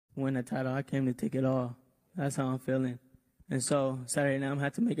win the title. I came to take it all. That's how I'm feeling. And so Saturday night, I'm going to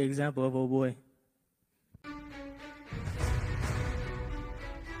have to make an example of old boy.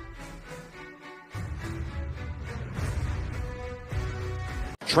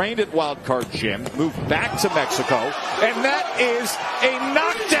 Trained at Wild Card Gym, moved back to Mexico, and that is a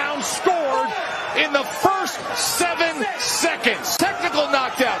knockdown scored in the first 7 seconds. Technical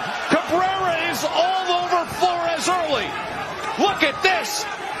knockdown. Cabrera is all over Flores early. Look at this.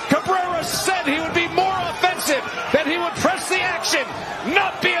 Cabrera said he would be more offensive, that he would press the action,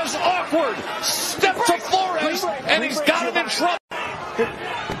 not be as awkward. Step to Flores, and he's got him in trouble.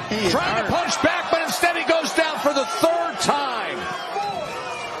 Trying to punch back, but instead he goes down for the third time.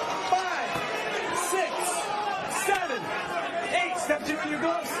 7, 8. Step to your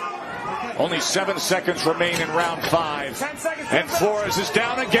gloves. Only 7 seconds remain in round 5. And Flores is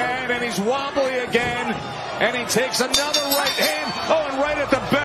down again, and he's wobbly again. And he takes another right hand. Oh, and right at the back.